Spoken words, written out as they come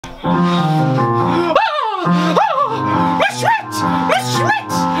Miss Schmidt! Miss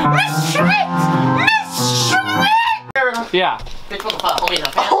Schmidt! Miss Schmidt! Miss Schmidt! Yeah.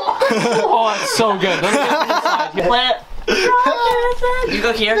 Oh, that's so good. Let me get this side. You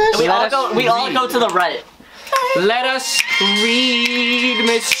go here. We all go to the right. Let us read,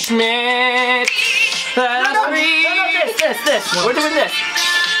 Miss Schmidt. Let us read. No, this. We're doing this.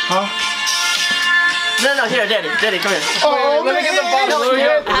 Huh? No, here, Daddy, come here. Oh, let me get the bottle.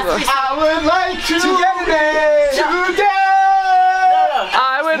 I would like to today.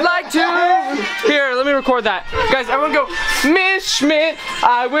 I would like to. Here, let me record that. Guys, everyone go. Miss Schmidt,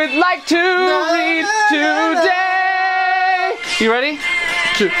 I would like to read today. You ready?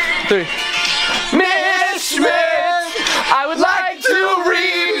 2, 3. Miss Schmidt, I would like to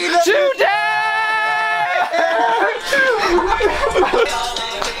read today.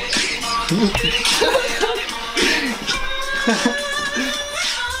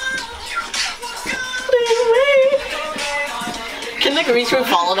 Can the green screen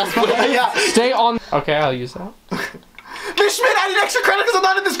follow us, please? Yeah. Stay on. Okay, I'll use that. Miss Schmidt, I need extra credit because I'm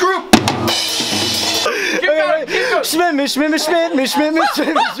not in this group. Keep going. Schmidt, Miss Schmidt, Miss Schmidt, Miss Schmidt, Miss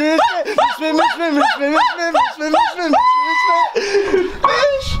Schmidt, Miss Schmidt, Miss Schmidt, Miss Schmidt, Miss Schmidt, Miss Schmidt, Miss Schmidt, Miss Schmidt, Miss Schmidt.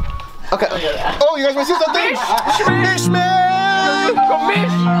 Okay. Oh, you guys want to see something? Miss Schmidt.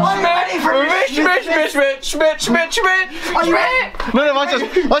 Schmidt. No, watch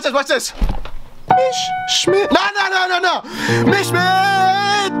this. Miss Schmidt. No. Miss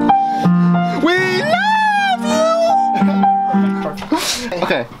Schmidt. We love you.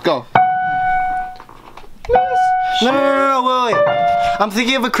 Okay, go. No, wait. I'm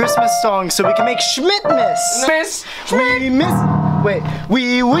thinking of a Christmas song so we can make Schmidt-miss. Wait,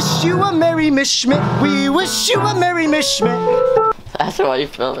 we wish you a Merry Miss Schmidt. We wish you a Merry Miss Schmidt. That's why you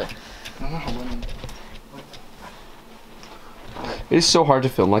film it. It's so hard to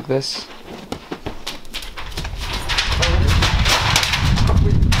film like this.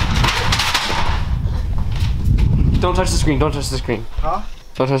 Don't touch the screen. Don't touch the screen. Huh?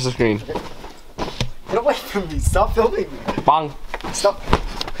 Don't touch the screen. Get away from me. Stop filming me. Bang. Stop.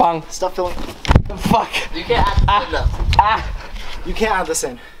 Bang. Stop filming. Fuck. You can't add this in though. You can't add this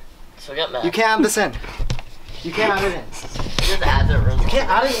in. So get mad. You can't add this in. You can't add it in. Just add it. You can't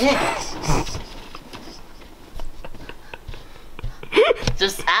add it in.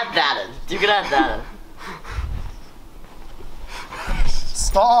 Just add that in. You can add that in.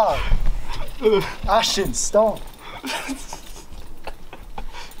 Stop. Ashton, stop.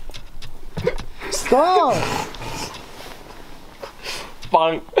 Stop.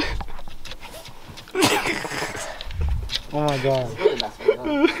 Bang. Oh my god. It's really messed me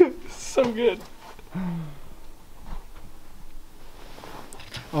up. So good.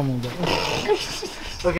 Oh my god.